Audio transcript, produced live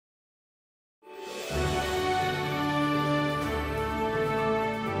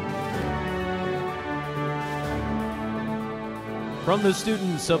From the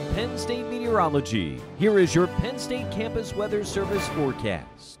students of Penn State Meteorology, here is your Penn State Campus Weather Service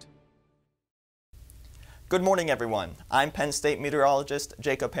forecast. Good morning, everyone. I'm Penn State meteorologist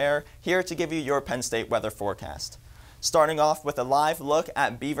Jacob Hare, here to give you your Penn State weather forecast. Starting off with a live look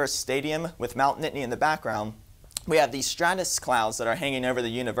at Beaver Stadium with Mount Nittany in the background, we have these stratus clouds that are hanging over the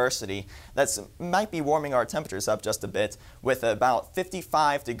university that might be warming our temperatures up just a bit, with about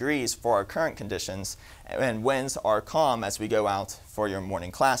 55 degrees for our current conditions, and winds are calm as we go out for your morning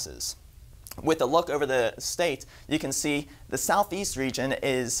classes. With a look over the state, you can see the southeast region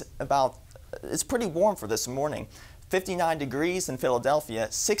it's pretty warm for this morning. 59 degrees in Philadelphia,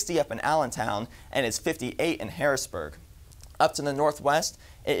 60 up in Allentown, and it's 58 in Harrisburg. Up to the northwest,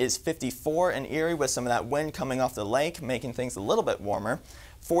 it is 54 in Erie with some of that wind coming off the lake, making things a little bit warmer.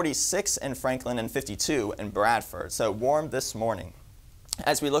 46 in Franklin and 52 in Bradford, so warm this morning.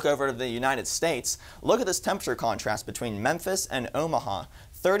 As we look over to the United States, look at this temperature contrast between Memphis and Omaha.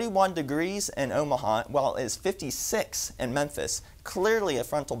 31 degrees in Omaha, while it is 56 in Memphis. Clearly a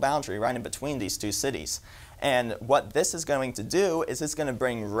frontal boundary right in between these two cities. And what this is going to do is it's going to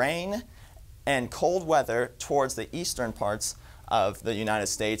bring rain and cold weather towards the eastern parts of the United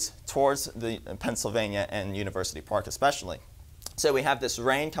States, towards the Pennsylvania and University Park especially. So we have this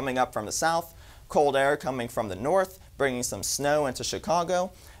rain coming up from the south, cold air coming from the north, bringing some snow into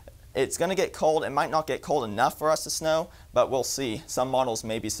Chicago. It's going to get cold. It might not get cold enough for us to snow, but we'll see. Some models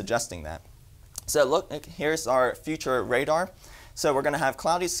may be suggesting that. So look, here's our future radar. So we're going to have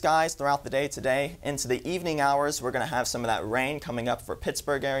cloudy skies throughout the day today. Into the evening hours, we're going to have some of that rain coming up for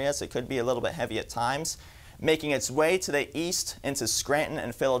Pittsburgh areas. It could be a little bit heavy at times. Making its way to the east into Scranton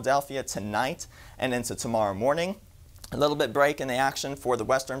and Philadelphia tonight and into tomorrow morning. A little bit break in the action for the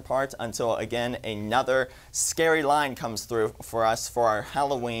western part until, again, another scary line comes through for us for our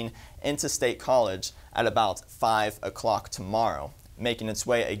Halloween into State College at about 5 o'clock tomorrow. Making its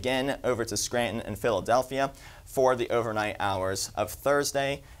way again over to Scranton and Philadelphia for the overnight hours of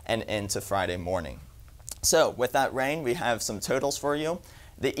Thursday and into Friday morning. So with that rain, we have some totals for you.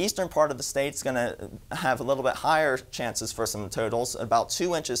 The eastern part of the state is going to have a little bit higher chances for some totals, about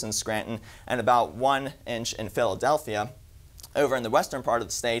 2 inches in Scranton and about 1 inch in Philadelphia. Over in the western part of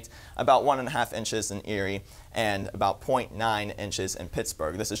the state, about 1.5 inches in Erie and about 0.9 inches in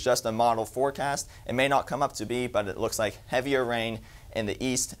Pittsburgh. This is just a model forecast. It may not come up to be, but it looks like heavier rain in the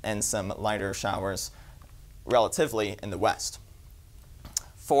east and some lighter showers relatively in the west.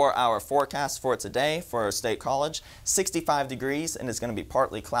 For our forecast for today for State College, 65 degrees, and it's going to be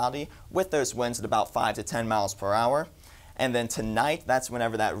partly cloudy with those winds at about 5 to 10 miles per hour. And then tonight, that's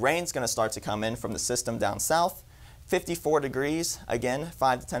whenever that rain's going to start to come in from the system down south. 54 degrees, again,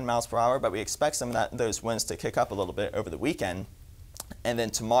 5 to 10 miles per hour, but we expect some of those winds to kick up a little bit over the weekend. And then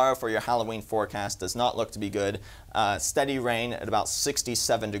tomorrow for your Halloween forecast does not look to be good. Steady rain at about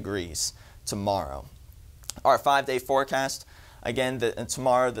 67 degrees tomorrow. Our 5-day forecast, again,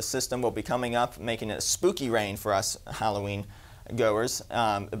 tomorrow the system will be coming up, making it a spooky rain for us Halloween goers.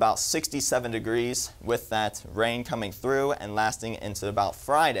 About 67 degrees with that rain coming through and lasting into about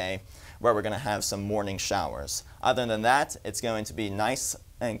Friday, where we're going to have some morning showers. Other than that, it's going to be nice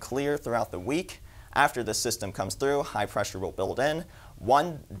and clear throughout the week. After the system comes through, high pressure will build in.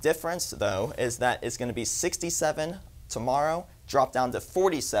 One difference, though, is that it's going to be 67 tomorrow, drop down to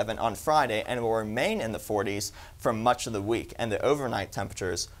 47 on Friday, and it will remain in the 40s for much of the week. And the overnight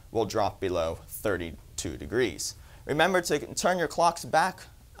temperatures will drop below 32 degrees. Remember to turn your clocks back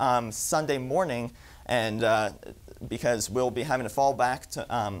Sunday morning, and because we'll be having to fall back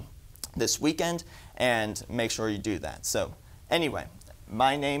to this weekend, and make sure you do that. So anyway,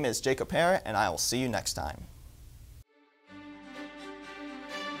 my name is Jacob Hare, and I will see you next time.